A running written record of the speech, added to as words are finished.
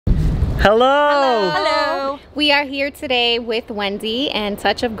Hello! Hello! We are here today with Wendy and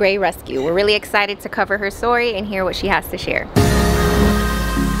Touch of Grey Rescue. We're really excited to cover her story and hear what she has to share.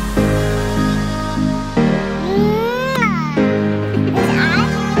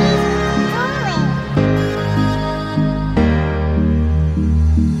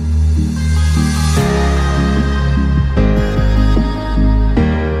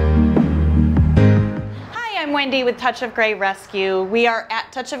 Wendy with Touch of Grey Rescue. We are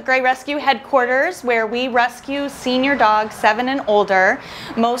at Touch of Grey Rescue headquarters where we rescue senior dogs 7 and older,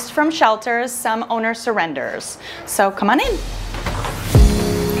 most from shelters, some owner surrenders. So come on in.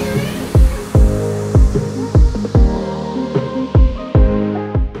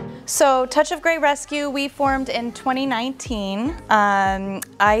 So Touch of Grey Rescue, we formed in 2019.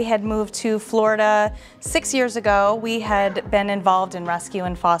 I had moved to Florida 6 years ago. We had been involved in rescue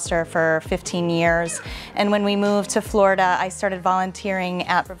and foster for 15 years. And when we moved to Florida, I started volunteering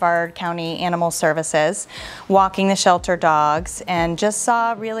at Brevard County Animal Services, walking the shelter dogs, and just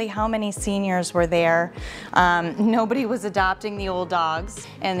saw really how many seniors were there. Nobody was adopting the old dogs,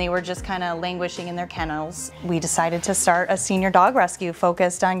 and they were just kind of languishing in their kennels. We decided to start a senior dog rescue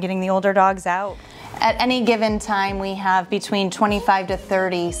focused on getting the older dogs out. At any given time, we have between 25 to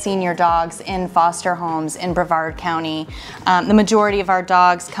 30 senior dogs in foster homes in Brevard County. The majority of our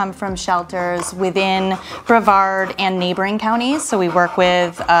dogs come from shelters within Brevard and neighboring counties. So we work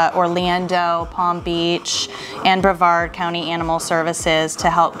with Orlando, Palm Beach, and Brevard County Animal Services to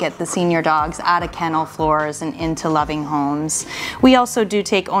help get the senior dogs out of kennel floors and into loving homes. We also do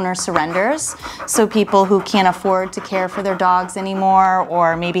take owner surrenders, so people who can't afford to care for their dogs anymore,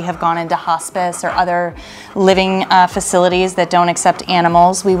 or maybe have gone into hospice or other living facilities that don't accept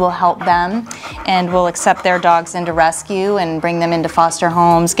animals, we will help them, and we'll accept their dogs into rescue and bring them into foster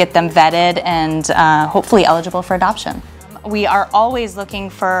homes, get them vetted, and hopefully eligible for adoption. We are always looking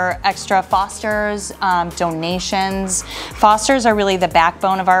for extra fosters, donations. Fosters are really the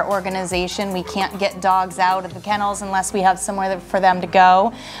backbone of our organization. We can't get dogs out of the kennels unless we have somewhere for them to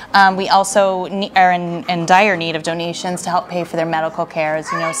go. We also are in dire need of donations to help pay for their medical care.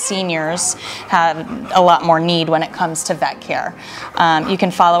 As you know, seniors have a lot more need when it comes to vet care. You can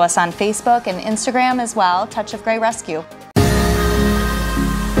follow us on Facebook and Instagram as well, Touch of Grey Rescue.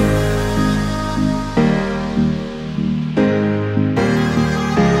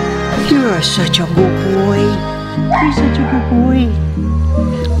 You're such a good boy. You're such a good boy.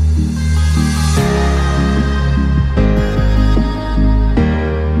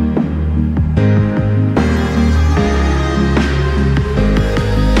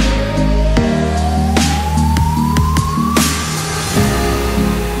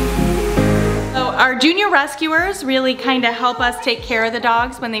 Our junior rescuers really kind of help us take care of the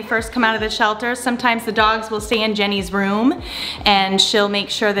dogs when they first come out of the shelter. Sometimes the dogs will stay in Jenny's room, and she'll make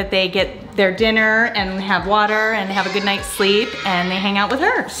sure that they get their dinner and have water and have a good night's sleep, and they hang out with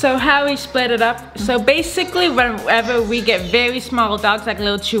her. So how we split it up, so basically whenever we get very small dogs like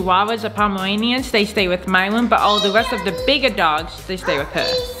little Chihuahuas or Pomeranians, they stay with my room, but all the rest of the bigger dogs, they stay with her.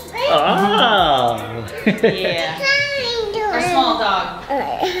 Oh! Yeah. Our small dog.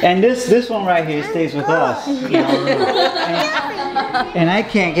 And this one right here stays with us. You know, and I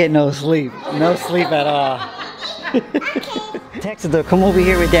can't get no sleep. No sleep at all. Texted her, come over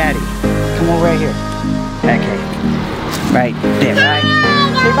here with Daddy. Come over right here. Okay. Right there, right?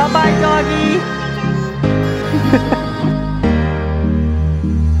 Say bye-bye, doggy.